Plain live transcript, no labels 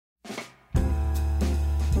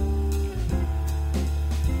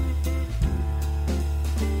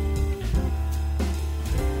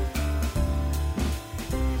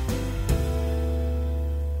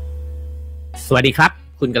สวัสดีครับ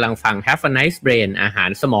คุณกำลังฟัง Have a Nice Brain อาหาร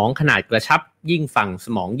สมองขนาดกระชับยิ่งฟังส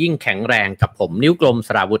มองยิ่งแข็งแรงกับผมนิ้วกลมส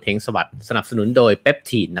ราวุธเฮงสวัสดิ์สนับสนุนโดยเปป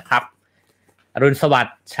ทีนนะครับอรุณสวัส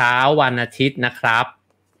ดิ์เช้าวันอาทิตย์นะครับ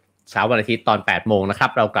เช้าวันอาทิตย์ตอน 8 โมงนะครั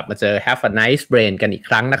บเรากลับมาเจอ Have a Nice Brain กันอีก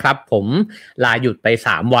ครั้งนะครับผมลาหยุดไป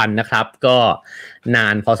3วันนะครับก็นา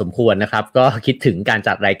นพอสมควรนะครับก็คิดถึงการ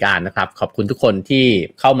จัดรายการนะครับขอบคุณทุกคนที่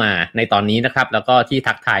เข้ามาในตอนนี้นะครับแล้วก็ที่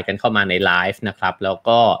ทักทายกันเข้ามาในไลฟ์นะครับแล้ว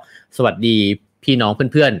ก็สวัสดีพี่น้อง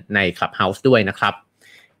เพื่อนๆใน Clubhouse ด้วยนะครับ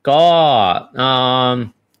ก็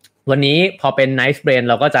วันนี้พอเป็น Nice Brain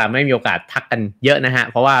เราก็จะไม่มีโอกาสทักกันเยอะนะฮะ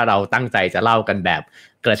เพราะว่าเราตั้งใจจะเล่ากันแบบ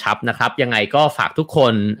กระชับนะครับยังไงก็ฝากทุกค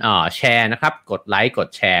นแชร์นะครับกดไลค์กด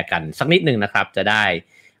แชร์กันสักนิดนึงนะครับจะได้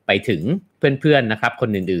ไปถึงเพื่อนๆนะครับคน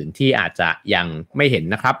อื่นๆที่อาจจะยังไม่เห็น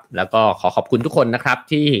นะครับแล้วก็ขอขอบคุณทุกคนนะครับ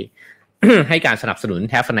ที่ ให้การสนับสนุน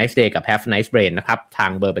Have a Nice Day กับ Have a Nice Brain นะครับทา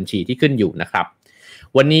งเบอร์บัญชีที่ขึ้นอยู่นะครับ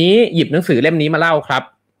วันนี้หยิบหนังสือเล่มนี้มาเล่าครับ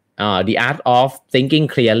The Art of Thinking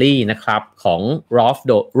Clearly นะครับของ Rolf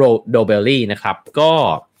Dobelli นะครับก็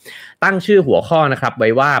ตั้งชื่อหัวข้อนะครับไว้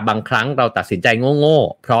ว่าบางครั้งเราตัดสินใจโง่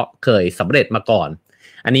ๆเพราะเคยสำเร็จมาก่อน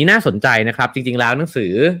อันนี้น่าสนใจนะครับจริงๆแล้วหนังสื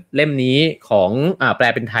อเล่มนี้ของแปล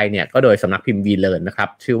เป็นไทยเนี่ยก็โดยสำนักพิมพ์ VLearn นะครับ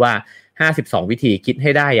ชื่อว่า52วิธีคิดใ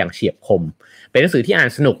ห้ได้อย่างเฉียบคมเป็นหนังสือที่อ่าน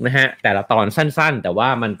สนุกนะฮะแต่ละตอนสั้นๆแต่ว่า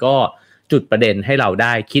มันก็จุดประเด็นให้เราไ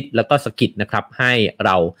ด้คิดแล้วก็สะกิดนะครับให้เ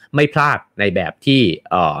ราไม่พลาดในแบบที่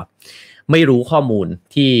ไม่รู้ข้อมูล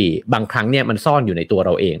ที่บางครั้งเนี่ยมันซ่อนอยู่ในตัวเร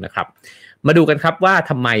าเองนะครับมาดูกันครับว่า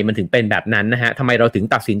ทำไมมันถึงเป็นแบบนั้นนะฮะทำไมเราถึง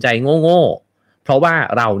ตัดสินใจโง่ๆเพราะว่า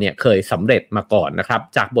เราเนี่ยเคยสำเร็จมาก่อนนะครับ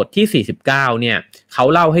จากบทที่49เนี่ยเขา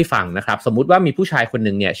เล่าให้ฟังนะครับสมมุติว่ามีผู้ชายคนห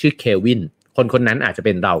นึ่งเนี่ยชื่อเควินคนนั้นอาจจะเ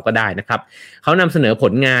ป็นเราก็ได้นะครับเขานำเสนอผ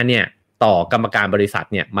ลงานเนี่ยต่อกรรมการบริษัท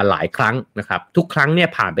เนี่ยมาหลายครั้งนะครับทุกครั้งเนี่ย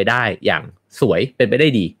ผ่านไปได้อย่างสวยเป็นไปได้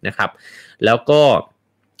ดีนะครับแล้วก็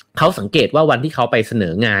เขาสังเกตว่าวันที่เขาไปเสน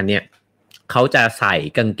องานเนี่ยเขาจะใส่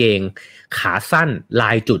กางเกงขาสั้นล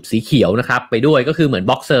ายจุดสีเขียวนะครับไปด้วยก็คือเหมือน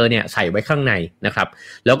บ็อกเซอร์เนี่ยใส่ไว้ข้างในนะครับ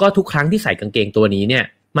แล้วก็ทุกครั้งที่ใส่กางเกงตัวนี้เนี่ย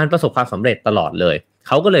มันประสบความสำเร็จตลอดเลยเ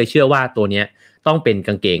ขาก็เลยเชื่อว่าตัวเนี้ยต้องเป็นก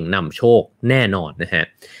างเกงนำโชคแน่นอนนะฮะ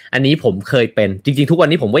อันนี้ผมเคยเป็นจริงๆทุกวัน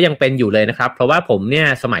นี้ผมก็ยังเป็นอยู่เลยนะครับเพราะว่าผมเนี่ย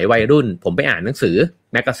สมัยวัยรุ่นผมไปอ่านหนังสือ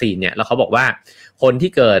แมกกาซีนเนี่ยแล้วเขาบอกว่าคนที่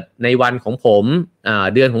เกิดในวันของผม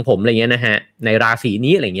เดือนของผมอะไรเงี้ยนะฮะในราศี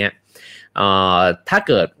นี้อะไรเงี้ยถ้า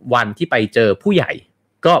เกิดวันที่ไปเจอผู้ใหญ่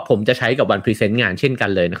ก็ผมจะใช้กับวันพรีเซนต์งานเช่นกัน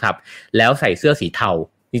เลยนะครับแล้วใส่เสื้อสีเทา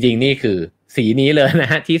จริงๆนี่คือสีนี้เลยนะ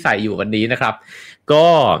ฮะที่ใส่อยู่วันนี้นะครับก็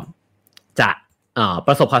จะป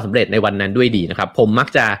ระสบความสำเร็จในวันนั้นด้วยดีนะครับผมมัก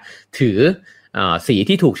จะถือสี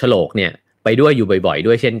ที่ถูกโฉลกเนี่ยไปด้วยอยู่บ่อยๆ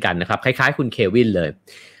ด้วยเช่นกันนะครับคล้ายๆคุณเควินเลย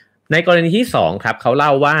ในกรณีที่2ครับเขาเล่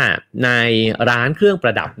าว่าในร้านเครื่องปร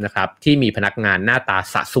ะดับนะครับที่มีพนักงานหน้าตา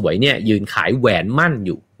สะสวยเนี่ยยืนขายแหวนมั่นอ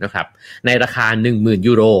ยู่นะครับในราคา 10,000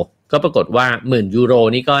 ยูโรก็ปรากฏว่า10,000 ยูโร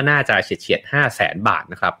นี่ก็น่าจะเฉียด 500,000 บาท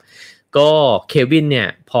นะครับก็เควินเนี่ย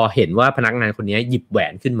พอเห็นว่าพนักงานคนนี้หยิบแหว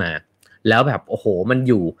นขึ้นมาแล้วแบบโอ้โหมัน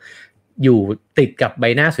อยู่ติดกับใบ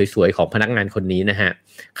หน้าสวยๆของพนักงานคนนี้นะฮะ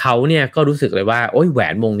เขาเนี่ยก็รู้สึกเลยว่าโอ้ยแหว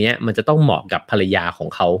นวงนี้มันจะต้องเหมาะกับภรรยาของ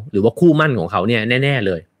เขาหรือว่าคู่มั่นของเขาเนี่ยแน่ๆเ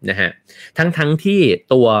ลยนะฮะทั้งที่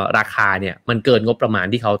ตัวราคาเนี่ยมันเกินงบประมาณ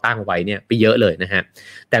ที่เขาตั้งไว้เนี่ยไปเยอะเลยนะฮะ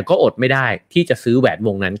แต่ก็อดไม่ได้ที่จะซื้อแหวนว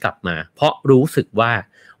งนั้นกลับมาเพราะรู้สึกว่า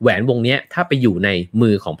แหวนวงนี้ถ้าไปอยู่ในมื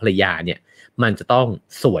อของภรรยาเนี่ยมันจะต้อง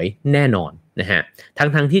สวยแน่นอนนะฮะ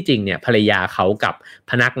ทั้งที่จริงเนี่ยภรรยาเขากับ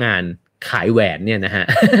พนักงานขายแหวนเนี่ยนะฮะ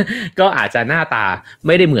ก็อาจจะหน้าตาไ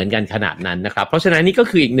ม่ได้เหมือนกันขนาดนั้นนะครับเพราะฉะนั้นนี่ก็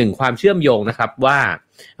คืออีกหนึ่งความเชื่อมโยงนะครับว่า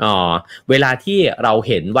เวลาที่เรา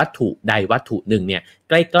เห็นวัตถุใดวัตถุหนึ่งเนี่ย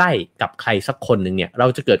ใกล้ๆกับใครสักคนหนึ่งเนี่ยเรา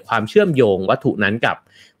จะเกิดความเชื่อมโยงวัตถุนั้นกับ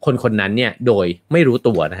คนนั้นเนี่ยโดยไม่รู้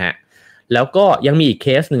ตัวนะฮะแล้วก็ยังมีอีกเค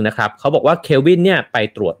สหนึ่งนะครับเขาบอกว่าเคลวินเนี่ยไป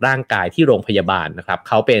ตรวจร่างกายที่โรงพยาบาลนะครับเ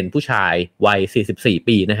ขาเป็นผู้ชายวัย44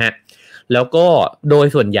ปีนะฮะแล้วก็โดย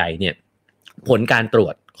ส่วนใหญ่เนี่ยผลการตรว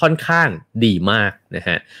จค่อนข้างดีมากนะฮ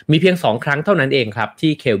ะมีเพียง2ครั้งเท่านั้นเองครับ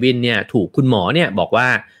ที่เคลวินเนี่ยถูกคุณหมอเนี่ยบอกว่า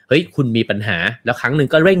เฮ้ยคุณมีปัญหาแล้วครั้งหนึ่ง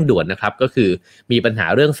ก็เร่งด่วนนะครับก็คือมีปัญหา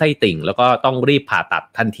เรื่องไส้ติ่งแล้วก็ต้องรีบผ่าตัด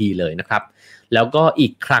ทันทีเลยนะครับแล้วก็อี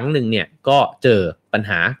กครั้งหนึ่งเนี่ยก็เจอปัญ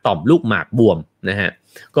หาต่อมลูกหมากบวมนะฮะ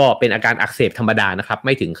ก็เป็นอาการอักเสบธรรมดานะครับไ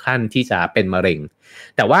ม่ถึงขั้นที่จะเป็นมะเร็ง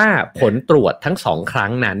แต่ว่าผลตรวจทั้ง2ครั้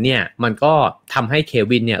งนั้นเนี่ยมันก็ทำให้เคล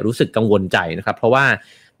วินเนี่ยรู้สึกกังวลใจนะครับเพราะว่า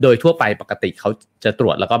โดยทั่วไปปกติเขาจะตร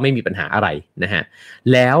วจแล้วก็ไม่มีปัญหาอะไรนะฮะ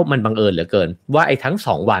แล้วมันบังเอิญเหลือเกินว่าไอ้ทั้ง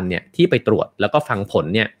2วันเนี่ยที่ไปตรวจแล้วก็ฟังผล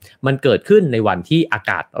เนี่ยมันเกิดขึ้นในวันที่อา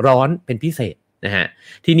กาศร้อนเป็นพิเศษนะฮะ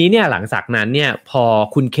ทีนี้เนี่ยหลังจากนั้นเนี่ยพอ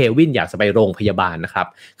คุณเควินอยากจะไปโรงพยาบาลนะครับ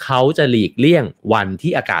เขาจะหลีกเลี่ยงวัน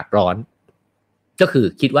ที่อากาศร้อน ก็คือ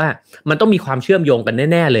คิดว่ามันต้องมีความเชื่อมโยงกัน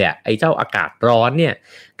แน่ๆเลยอ่ะไอ้เจ้าอากาศร้อนเนี่ย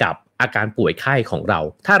กับอาการป่วยไข้ของเรา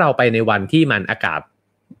ถ้าเราไปในวันที่มันอากาศ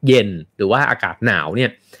เย็นหรือว่าอากาศหนาวเนี่ย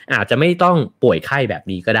อาจจะไม่ต้องป่วยไข้แบบ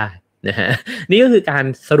นี้ก็ได้นะฮะนี่ก็คือการ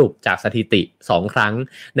สรุปจากสถิติ2ครั้ง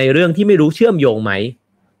ในเรื่องที่ไม่รู้เชื่อมโยงไหม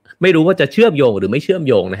ไม่รู้ว่าจะเชื่อมโยงหรือไม่เชื่อม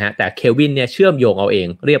โยงนะฮะแต่เควินเนี่ยเชื่อมโยงเอาเอง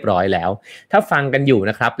เรียบร้อยแล้วถ้าฟังกันอยู่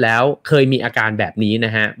นะครับแล้วเคยมีอาการแบบนี้น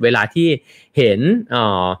ะฮะเวลาที่เห็น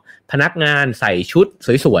พนักงานใส่ชุด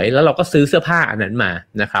สวยๆแล้วเราก็ซื้อเสื้อผ้าอันนั้นมา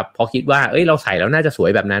นะครับเพราะคิดว่าเราใส่แล้วน่าจะสวย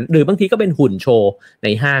แบบนั้นหรือบางทีก็เป็นหุ่นโชว์ใน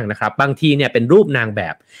ห้างนะครับบางทีเนี่ยเป็นรูปนางแบ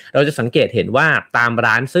บเราจะสังเกตเห็นว่าตาม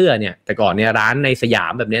ร้านเสื้อเนี่ยแต่ก่อนเนี่ยร้านในสยา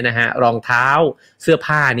มแบบนี้นะฮะรองเท้าเสื้อ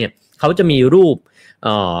ผ้าเนี่ยเขาจะมีรูป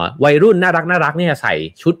วัยรุ่นน่ารักเนี่ยใส่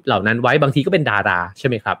ชุดเหล่านั้นไว้บางทีก็เป็นดาราใช่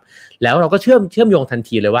ไหมครับแล้วเราก็เชื่อมโยงทัน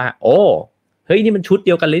ทีเลยว่าโอ้เฮ้ยนี่มันชุดเ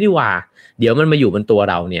ดียวกันเลยนี่หว่าเดี๋ยวมันมาอยู่บนตัว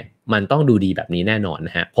เราเนี่ยมันต้องดูดีแบบนี้แน่นอนน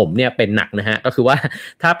ะฮะผมเนี่ยเป็นหนักนะฮะก็คือว่า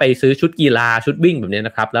ถ้าไปซื้อชุดกีฬาชุดวิ่งแบบนี้น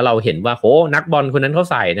ะครับแล้วเราเห็นว่าโหนักบอลคนนั้นเขา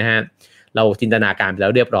ใส่นะฮะเราจินตนาการไปแล้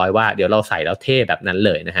วเรียบร้อยว่าเดี๋ยวเราใส่แล้วเท่แบบนั้นเ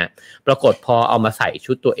ลยนะฮะปรากฏพอเอามาใส่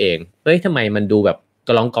ชุดตัวเองเฮ้ยทำไมมันดูแบบก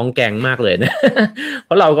ระลองกองแกงมากเลยนะ เพ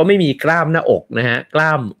ราะเราก็ไม่มีกล้ามหน้าอกนะฮะกล้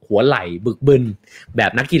ามหัวไหล่บึกบึนแบ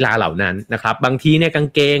บนักกีฬาเหล่านั้นนะครับบางทีเนี่ยกาง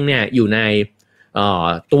เกงเนี่ยอยู่ใน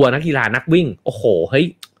ตัวนักกีฬานักวิ่งโอ้โหเฮ้ย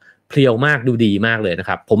เพรียวมากดูดีมากเลยนะค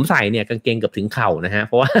รับผมใส่เนี่ยกางเกงเกือบถึงเข่านะฮะเ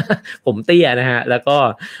พราะว่า ผมเตี้ยนะฮะแล้วก็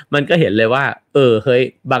มันก็เห็นเลยว่าเฮ้ย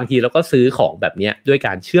บางทีเราก็ซื้อของแบบนี้ด้วยก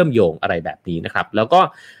ารเชื่อมโยงอะไรแบบนี้นะครับแล้วก็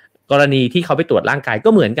กรณีที่เขาไปตรวจร่างกายก็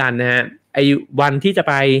เหมือนกันนะฮะไอ้วันที่จะ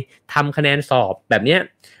ไปทำคะแนนสอบแบบเนี้ย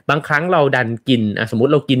บางครั้งเราดันกินสมมุ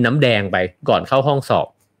ติเรากินน้ำแดงไปก่อนเข้าห้องสอบ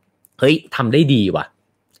เฮ้ยทำได้ดีว่ะ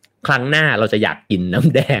ครั้งหน้าเราจะอยากกินน้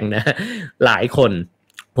ำแดงนะหลายคน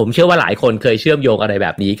ผมเชื่อว่าหลายคนเคยเชื่อมโยงอะไรแบ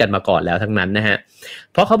บนี้กันมาก่อนแล้วทั้งนั้นนะฮะ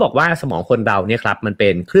เพราะเขาบอกว่าสมองคนเราเนี่ยครับมันเป็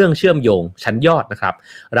นเครื่องเชื่อมโยงชั้นยอดนะครับ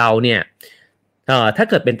เราเนี่ยถ้า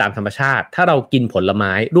เกิดเป็นตามธรรมชาติถ้าเรากินผลไ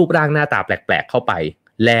ม้รูปร่างหน้าตาแปลกๆเข้าไป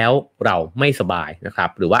แล้วเราไม่สบายนะครับ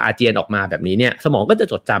หรือว่าอาเจียนออกมาแบบนี้เนี่ยสมองก็จะ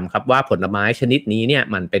จดจำครับว่าผลไม้ชนิดนี้เนี่ย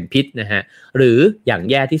มันเป็นพิษนะฮะหรืออย่าง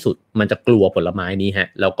แย่ที่สุดมันจะกลัวผลไม้นี้ฮะ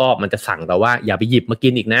แล้วก็มันจะสั่งเราว่าอย่าไปหยิบมากิ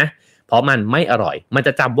นอีกนะเพราะมันไม่อร่อยมันจ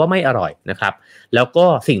ะจำว่าไม่อร่อยนะครับแล้วก็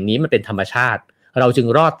สิ่งนี้มันเป็นธรรมชาติเราจึง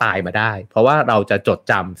รอดตายมาได้เพราะว่าเราจะจด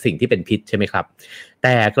จำสิ่งที่เป็นพิษใช่ไหมครับแ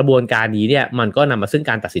ต่กระบวนการนี้เนี่ยมันก็นำมาซึ่ง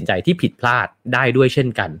การตัดสินใจที่ผิดพลาดได้ด้วยเช่น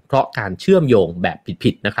กันเพราะการเชื่อมโยงแบบ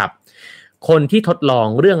ผิดๆนะครับคนที่ทดลอง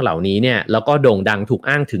เรื่องเหล่านี้เนี่ยแล้วก็โด่งดังถูก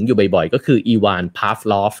อ้างถึงอยู่บ่อยๆก็คืออีวานพาฟ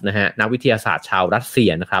ลอฟนะฮะนักวิทยาศาสตร์ชาวรัสเซี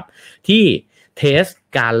ยนะครับที่เทส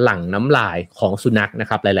การหลั่งน้ำลายของสุนัขนะ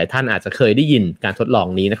ครับหลายๆท่านอาจจะเคยได้ยินการทดลอง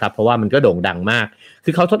นี้นะครับเพราะว่ามันก็โด่งดังมากคื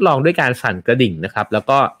อเขาทดลองด้วยการสั่นกระดิ่งนะครับแล้ว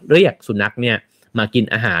ก็เรียกสุนัขเนี่ยมากิน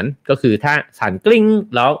อาหารก็คือถ้าสั่นกลิ้ง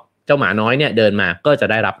แล้วเจ้าหมาน้อยเนี่ยเดินมาก็จะ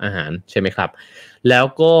ได้รับอาหารใช่ไหมครับแล้ว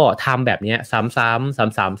ก็ทำแบบนี้ซ้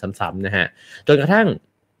ำๆๆๆนะฮะจนกระทั่ง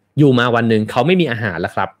อยู่มาวันหนึ่งเขาไม่มีอาหารแล้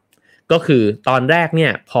วครับก็คือตอนแรกเนี่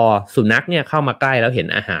ยพอสุนัขเนี่ยเข้ามาใกล้แล้วเห็น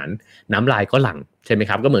อาหารน้ำลายก็หลั่งใช่ไหม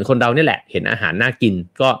ครับก็เหมือนคนเราเนี่ยแหละเห็นอาหารน่ากิน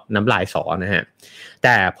ก็น้ำลายสอนะฮะแ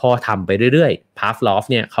ต่พอทำไปเรื่อยๆพาฟลอฟ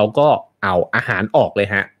เนี่ยเขาก็เอาอาหารออกเลย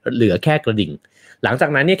ฮะเหลือแค่กระดิ่งหลังจาก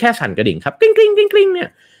นั้นเนี่ยแค่สั่นกระดิ่งครับกริ๊งกริ๊งกริ๊งกริ๊งเนี่ย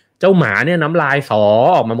เจ้าหมาเนี่ยน้ำลายสอ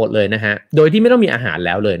ออกมาหมดเลยนะฮะโดยที่ไม่ต้องมีอาหารแ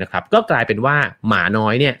ล้วเลยนะครับก็กลายเป็นว่าหมาน้อ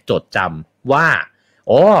ยเนี่ยจดจำว่า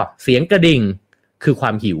อ๋อเสียงกระดิ่งคือคว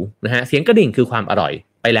ามหิวนะฮะเสียงกระดิ่งคือความอร่อย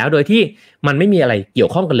ไปแล้วโดยที่มันไม่มีอะไรเกี่ย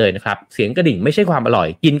วข้องกันเลยนะครับเสียงกระดิ่งไม่ใช่ความอร่อย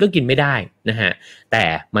กินก็กินไม่ได้นะฮะแต่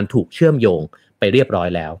มันถูกเชื่อมโยงไปเรียบร้อย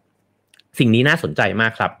แล้วสิ่งนี้น่าสนใจมา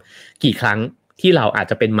กครับกี่ครั้งที่เราอาจ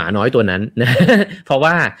จะเป็นหมาน้อยตัวนั้นนะ เพราะ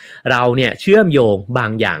ว่าเราเนี่ยเชื่อมโยงบา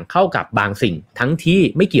งอย่างเข้ากับบางสิ่งทั้งที่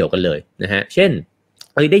ไม่เกี่ยวกันเลยนะฮะเช่น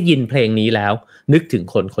ได้ยินเพลงนี้แล้วนึกถึง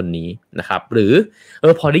คนคนนี้นะครับหรือ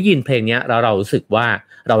พอได้ยินเพลงนี้แล้วเรารู้สึกว่า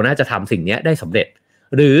เราน่าจะทำสิ่งนี้ได้สำเร็จ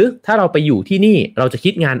หรือถ้าเราไปอยู่ที่นี่เราจะคิ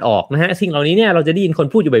ดงานออกนะฮะสิ่งเหล่านี้เนี่ยเราจะได้ยินคน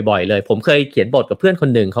พูดอยู่บ่อยๆเลยผมเคยเขียนบทกับเพื่อนคน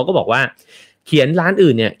หนึ่งเขาก็บอกว่าเขียนร้าน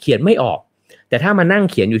อื่นเนี่ยเขียนไม่ออกแต่ถ้ามานั่ง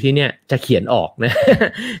เขียนอยู่ที่เนี่ยจะเขียนออกนะ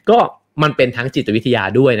ก็มันเป็นทั้งจิตวิทยา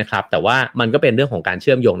ด้วยนะครับแต่ว่ามันก็เป็นเรื่องของการเ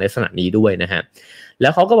ชื่อมโยงในลักษณะนี้ด้วยนะฮะแล้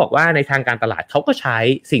วเขาก็บอกว่าในทางการตลาดเขาก็ใช้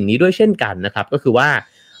สิ่งนี้ด้วยเช่นกันนะครับก็คือว่า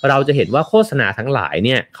เราจะเห็นว่าโฆษณาทั้งหลายเ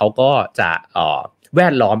นี่ยเขาก็จะแว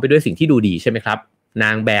ดล้อมไปด้วยสิ่งที่ดูดีใช่ไหมครับน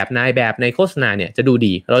างแบบนายแบบในโฆษณาเนี่ยจะดู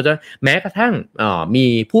ดีเราจะแม้กระทั่งมี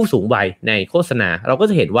ผู้สูงวัยในโฆษณาเราก็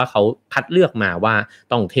จะเห็นว่าเขาคัดเลือกมาว่า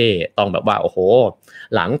ต้องเท่ต้องแบบว่าโอ้โห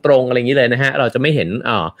หลังตรงอะไรอย่างนี้เลยนะฮะเราจะไม่เห็น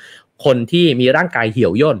คนที่มีร่างกายเหี่ย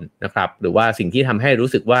วย่นนะครับหรือว่าสิ่งที่ทำให้รู้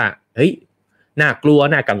สึกว่าเฮ้ย น่ากลัว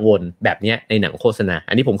น่ากังวลแบบนี้ในหนังโฆษณา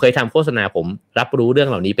อันนี้ผมเคยทำโฆษณาผมรับรู้เรื่อง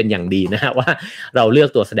เหล่านี้เป็นอย่างดีนะฮะว่าเราเลือก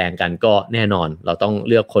ตัวแสดงกันก็แน่นอนเราต้อง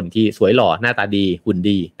เลือกคนที่สวยหล่อหน้าตาดีหุ่น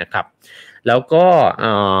ดีนะครับแล้วก็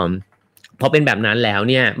พอเป็นแบบนั้นแล้ว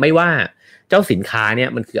เนี่ยไม่ว่าเจ้าสินค้าเนี่ย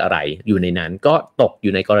มันคืออะไรอยู่ในนั้นก็ตกอ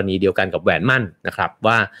ยู่ในกรณีเดียวกันกับแหวนมั่นนะครับ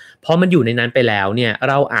ว่าพอมันอยู่ในนั้นไปแล้วเนี่ย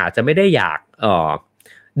เราอาจจะไม่ได้อยาก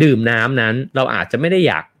ดื่มน้ำนั้นเราอาจจะไม่ได้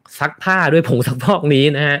อยากซักผ้าด้วยผงซักฟอกนี้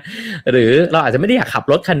นะฮะหรือเราอาจจะไม่ได้อยากขับ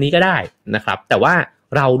รถคันนี้ก็ได้นะครับแต่ว่า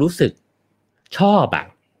เรารู้สึกชอ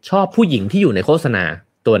บผู้หญิงที่อยู่ในโฆษณา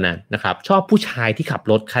ตัวนั้นนะครับชอบผู้ชายที่ขับ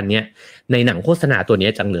รถคันนี้ในหนังโฆษณาตัวนี้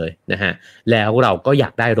จังเลยนะฮะแล้วเราก็อยา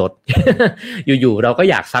กได้รถ อยู่ๆเราก็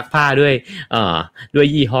อยากซักผ้าด้วย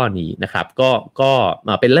ยี่ห้อนี้นะครับก็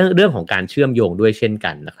เป็นเรื่องของการเชื่อมโยงด้วยเช่น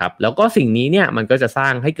กันนะครับแล้วก็สิ่งนี้เนี่ยมันก็จะสร้า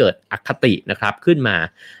งให้เกิดอคตินะครับขึ้นมา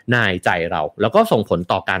ในใจเราแล้วก็ส่งผล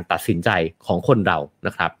ต่อการตัดสินใจของคนเราน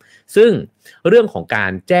ะครับซึ่งเรื่องของกา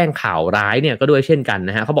รแจ้งข่าวร้ายเนี่ยก็ด้วยเช่นกัน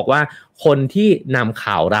นะฮะเขาบอกว่าคนที่นำ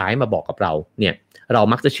ข่าวร้ายมาบอกกับเราเนี่ยเรา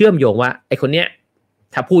มักจะเชื่อมโยงว่าไอ้คนเนี้ย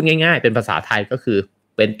ถ้าพูดง่ายๆเป็นภาษาไทยก็คือ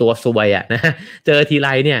เป็นตัวซวยอ่ะนะเจอทีไร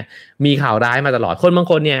เนี่ยมีข่าวร้ายมาตลอดคนบาง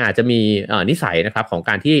คนเนี่ยอาจจะมีนิสัยนะครับของ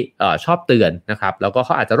การที่ชอบเตือนนะครับแล้วก็เข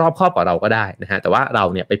าอาจจะรอบคอบกว่าเราก็ได้นะฮะแต่ว่าเรา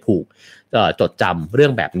เนี่ยไปผูกจดจำเรื่อ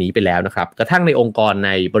งแบบนี้ไปแล้วนะครับกระทั่งในองค์กรใ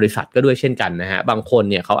นบริษัทก็ด้วยเช่นกันนะฮะบางคน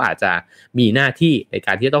เนี่ยเขาอาจจะมีหน้าที่ในก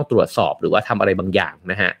ารที่ต้องตรวจสอบหรือว่าทำอะไรบางอย่าง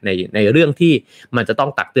นะฮะในเรื่องที่มันจะต้อง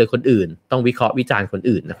ตักเตือนคนอื่นต้องวิเคราะห์วิจารณ์คน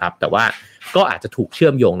อื่นนะครับแต่ว่าก็อาจจะถูกเชื่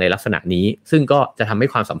อมโยงในลักษณะนี้ซึ่งก็จะทำให้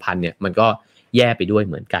ความสัมพันธ์เนี่ยมันก็แย่ไปด้วย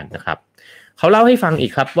เหมือนกันนะครับเขาเล่าให้ฟังอี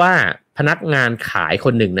กครับว่าพนักงานขายค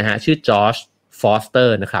นหนึ่งนะฮะชื่อจอร์จฟอสเตอ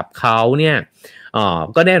ร์นะครับเขาเนี่ย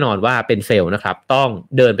ก็แน่นอนว่าเป็นเซลล์นะครับต้อง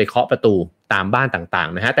เดินไปเคาะประตูตามบ้านต่าง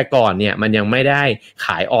ๆนะฮะแต่ก่อนเนี่ยมันยังไม่ได้ข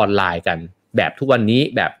ายออนไลน์กันแบบทุกวันนี้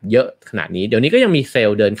แบบเยอะขนาดนี้เดี๋ยวนี้ก็ยังมีเซล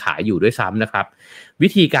ล์เดินขายอยู่ด้วยซ้ำนะครับวิ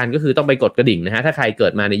ธีการก็คือต้องไปกดกระดิ่งนะฮะถ้าใครเกิ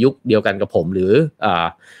ดมาในยุคเดียวกันกับผมหรือ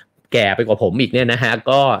แก่ไปกว่าผมอีกเนี่ยนะฮะ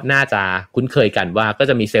ก็น่าจะคุ้นเคยกันว่าก็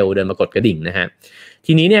จะมีเซลล์เดินมากดกระดิ่งนะฮะ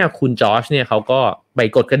ทีนี้เนี่ยคุณจอร์จเนี่ยเขาก็ไป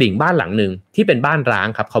กดกระดิ่งบ้านหลังนึงที่เป็นบ้านร้าง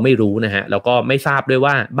ครับเขาไม่รู้นะฮะแล้วก็ไม่ทราบด้วย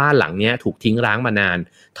ว่าบ้านหลังเนี้ยถูกทิ้งร้างมานาน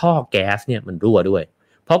ท่อแก๊สเนี่ยมันรั่วด้วย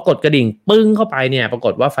พอกดกระดิ่งปึ้งเข้าไปเนี่ยปราก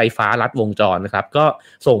ฏว่าไฟฟ้าลัดวงจรนะครับก็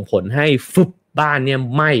ส่งผลให้ฟึบบ้านเนี่ย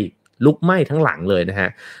ไหม้ลุกไหม้ทั้งหลังเลยนะฮะ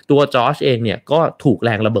ตัวจอร์จเองเนี่ยก็ถูกแร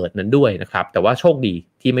งระเบิดนั้นด้วยนะครับแต่ว่าโชคดี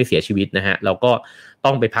ที่ไม่เสียชีวิตนะฮะแล้วก็ต้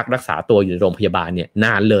องไปพักรักษาตัวอยู่ในโรงพยาบาลเนี่ยน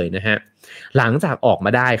านเลยนะฮะหลังจากออกม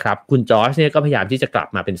าได้ครับคุณจอร์จเนี่ยก็พยายามที่จะกลับ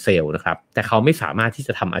มาเป็นเซลล์นะครับแต่เขาไม่สามารถที่จ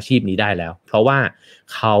ะทำอาชีพนี้ได้แล้วเพราะว่า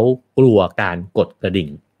เขากลัวการกดกระดิ่ง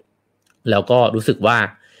แล้วก็รู้สึกว่า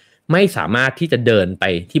ไม่สามารถที่จะเดินไป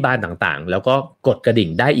ที่บ้านต่างๆแล้วก็กดกระดิ่ง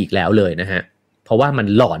ได้อีกแล้วเลยนะฮะเพราะว่ามัน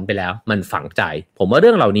หลอนไปแล้วมันฝังใจผมว่าเ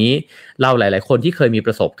รื่องเหล่านี้เราหลายๆคนที่เคยมีป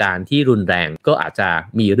ระสบการณ์ที่รุนแรงก็อาจจะ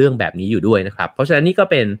มีเรื่องแบบนี้อยู่ด้วยนะครับเพราะฉะนั้นนี่ก็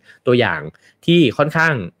เป็นตัวอย่างที่ค่อนข้า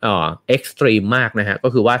งเอ็กซ์ตรีมมากนะฮะก็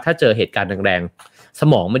คือว่าถ้าเจอเหตุการณ์แรงๆส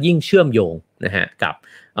มองมันยิ่งเชื่อมโยงนะฮะกับ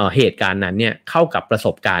เหตุการณ์นั้นเนี่ยเข้ากับประส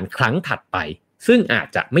บการณ์ครั้งถัดไปซึ่งอาจ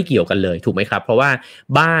จะไม่เกี่ยวกันเลยถูกไหมครับเพราะว่า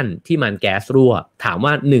บ้านที่มันแก๊สรั่วถาม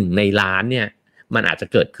ว่า1ในล้านเนี่ยมันอาจจะ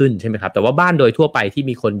เกิดขึ้นใช่ไหมครับแต่ว่าบ้านโดยทั่วไปที่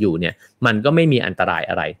มีคนอยู่เนี่ยมันก็ไม่มีอันตราย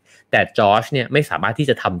อะไรแต่จอร์จเนี่ยไม่สามารถที่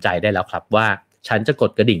จะทำใจได้แล้วครับว่าฉันจะก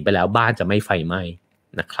ดกระดิ่งไปแล้วบ้านจะไม่ไฟไหม้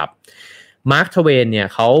นะครับมาร์ค ทเวนเนี่ย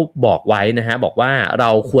เขาบอกไว้นะฮะบอกว่าเรา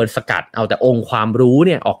ควรสกัดเอาแต่องค์ความรู้เ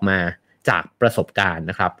นี่ยออกมาจากประสบการณ์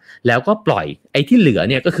นะครับแล้วก็ปล่อยไอ้ที่เหลือ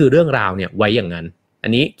เนี่ยก็คือเรื่องราวเนี่ยไว้อย่างนั้นอั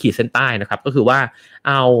นนี้ขีดเส้นใต้นะครับก็คือว่า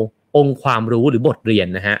เอาองค์ความรู้หรือบทเรียน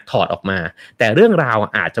นะฮะถอดออกมาแต่เรื่องราว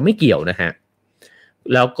อาจจะไม่เกี่ยวนะฮะ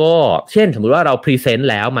แล้วก็เช่นสมมุติว่าเราพรีเซนต์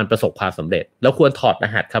แล้วมันประสบความสำเร็จเราควรถอดร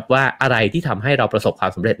หัสครับว่าอะไรที่ทำให้เราประสบควา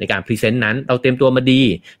มสำเร็จในการพรีเซนต์นั้นเราเตรียมตัวมาดี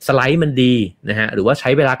สไลด์มันดีนะฮะหรือว่าใช้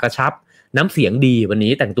เวลากระชับน้ำเสียงดีวัน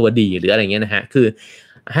นี้แต่งตัวดีหรืออะไรเงี้ยนะฮะคือ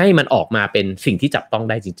ให้มันออกมาเป็นสิ่งที่จับต้อง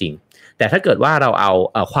ได้จริงๆแต่ถ้าเกิดว่าเราเอา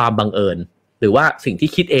ความบังเอิญหรือว่าสิ่งที่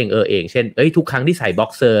คิดเองเองเช่นทุกครั้งที่ใส่บ็อ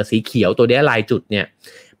กเซอร์สีเขียวตัวนี้ลายจุดเนี่ย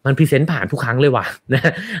มันพรีเซนต์ผ่านทุกครั้งเลยว่ะน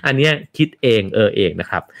ะอันนี้คิดเองเองนะ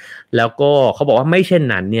ครับแล้วก็เขาบอกว่าไม่เช่น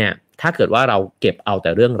นั้นเนี่ยถ้าเกิดว่าเราเก็บเอาแ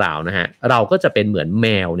ต่เรื่องราวนะฮะเราก็จะเป็นเหมือนแม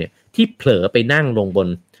วเนี่ยที่เผลอไปนั่งลงบน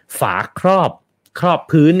ฝาครอบ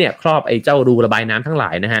พื้นเนี่ยครอบไอ้เจ้ารูระบายน้ำทั้งหล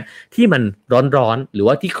ายนะฮะที่มันร้อนหรือ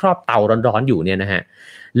ว่าที่ครอบเตาร้อนอยู่เนี่ยนะฮะ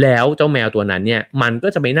แล้วเจ้าแมวตัวนั้นเนี่ยมันก็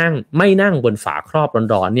จะไม่นั่งบนฝาครอบ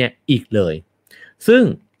ร้อนเนี่ยอีกเลยซึ่ง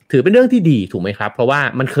ถือเป็นเรื่องที่ดีถูกไหมครับเพราะว่า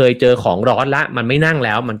มันเคยเจอของร้อนละมันไม่นั่งแ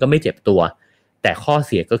ล้วมันก็ไม่เจ็บตัวแต่ข้อเ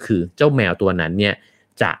สียก็คือเจ้าแมวตัวนั้นเนี่ย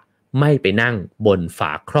จะไม่ไปนั่งบนฝ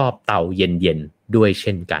าครอบเตาเย็นๆด้วยเ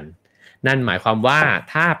ช่นกันนั่นหมายความว่า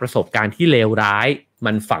ถ้าประสบการณ์ที่เลวร้าย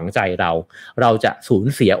มันฝังใจเราจะสูญ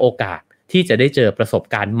เสียโอกาส ที่จะได้เจอประสบ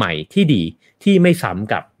การณ์ใหม่ที่ดีที่ไม่ซ้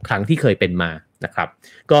ำกับครั้งที่เคยเป็นมานะครับ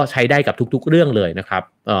ก็ใช้ได้กับทุกๆเรื่องเลยนะครับ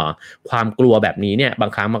ความกลัวแบบนี้เนี่ยบา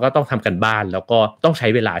งครั้งมันก็ต้องทำกันบ้านแล้วก็ต้องใช้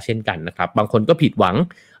เวลาเช่นกันนะครับบางคนก็ผิดหวัง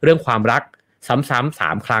เรื่องความรักซ้ำๆ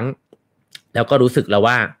3 ครั้งแล้วก็รู้สึกแล้ว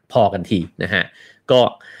ว่าพอกันทีนะฮะก็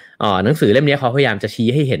หนังสือเล่มนี้เขาพยายามจะชี้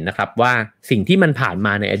ให้เห็นนะครับว่าสิ่งที่มันผ่านม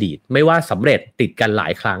าในอดีตไม่ว่าสำเร็จติดกันหลา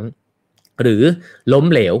ยครั้งหรือล้ม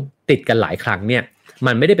เหลวติดกันหลายครั้งเนี่ย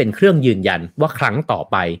มันไม่ได้เป็นเครื่องยืนยันว่าครั้งต่อ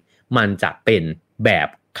ไปมันจะเป็นแบบ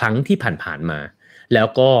ครั้งที่ผ่านๆมาแล้ว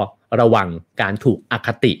ก็ระวังการถูกอค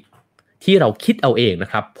ติที่เราคิดเอาเองนะ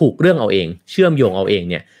ครับผูกเรื่องเอาเองเชื่อมโยงเอาเอง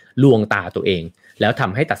เนี่ยลวงตาตัวเองแล้วท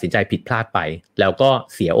ำให้ตัดสินใจผิดพลาดไปแล้วก็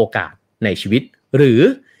เสียโอกาสในชีวิตหรือ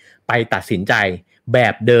ไปตัดสินใจแบ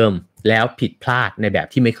บเดิมแล้วผิดพลาดในแบบ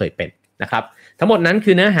ที่ไม่เคยเป็นนะครับทั้งหมดนั้น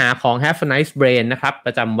คือเนื้อหาของ Have a Nice Brain นะครับป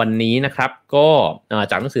ระจำวันนี้นะครับก็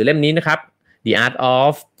จากหนังสือเล่มนี้นะครับ The Art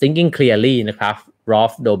of Thinking Clearly นะครับ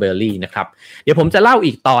Rolf Dobelli นะครับเดี๋ยวผมจะเล่า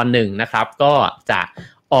อีกตอนหนึ่งนะครับก็จะ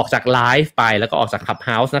ออกจากไลฟ์ไปแล้วก็ออกจาก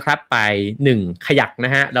Clubhouse นะครับไป1ขยักน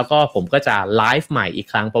ะฮะแล้วก็ผมก็จะไลฟ์ใหม่อีก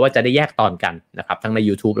ครั้งเพราะว่าจะได้แยกตอนกันนะครับทั้งใน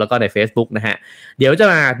YouTube แล้วก็ใน Facebook นะฮะเดี๋ยวจะ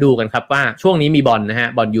มาดูกันครับว่าช่วงนี้มีบอลนะฮะ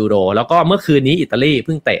บอลยูโรแล้วก็เมื่อคืนนี้อิตาลีเ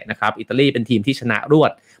พิ่งเตะนะครับอิตาลีเป็นทีมที่ชนะรว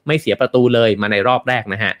ดไม่เสียประตูเลยมาในรอบแรก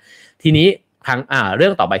นะฮะทีนี้เรื่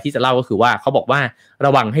องต่อไปที่จะเล่าก็คือว่าเขาบอกว่าร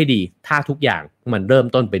ะวังให้ดีถ้าทุกอย่างมันเริ่ม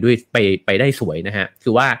ต้นไปด้วยไปได้สวยนะฮะคื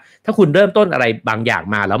อว่าถ้าคุณเริ่มต้นอะไรบางอย่าง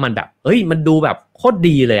มาแล้วมันแบบมันดูแบบโคตร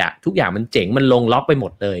ดีเลยอะทุกอย่างมันเจ๋งมันลงล็อกไปหม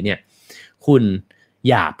ดเลยเนี่ยคุณ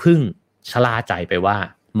อย่าพึ่งชะล่าใจไปว่า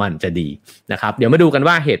มันจะดีนะครับเดี๋ยวมาดูกัน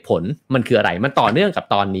ว่าเหตุผลมันคืออะไรมันต่อเนื่องกับ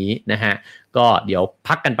ตอนนี้นะฮะก็เดี๋ยว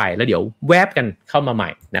พักกันไปแล้วเดี๋ยวแวบกันเข้ามาใหม่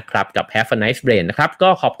นะครับกับ Have a Nice Brain นะครับก็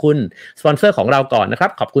ขอบคุณสปอนเซอร์ของเราก่อนนะครั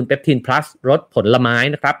บขอบคุณ Peptin Plus รสผลไม้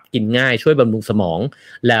นะครับกินง่ายช่วยบำรุงสมอง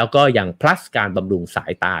แล้วก็ยัง plus การบำรุงสา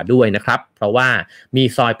ยตาด้วยนะครับเพราะว่ามี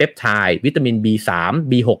ซอยเปปไทด์วิตามิน B3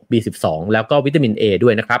 B6 B12 แล้วก็วิตามิน A ด้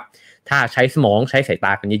วยนะครับถ้าใช้สมองใช้สายต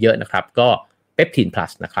ากันเยอะๆนะครับก็ Peptin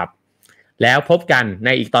Plus นะครับแล้วพบกันใน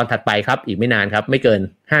อีกตอนถัดไปครับอีกไม่นานครับไม่เกิน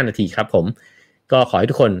5 นาทีครับผมก็ขอให้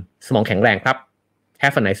ทุกคนสมองแข็งแรงครับ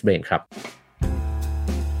Have a nice brain ครับ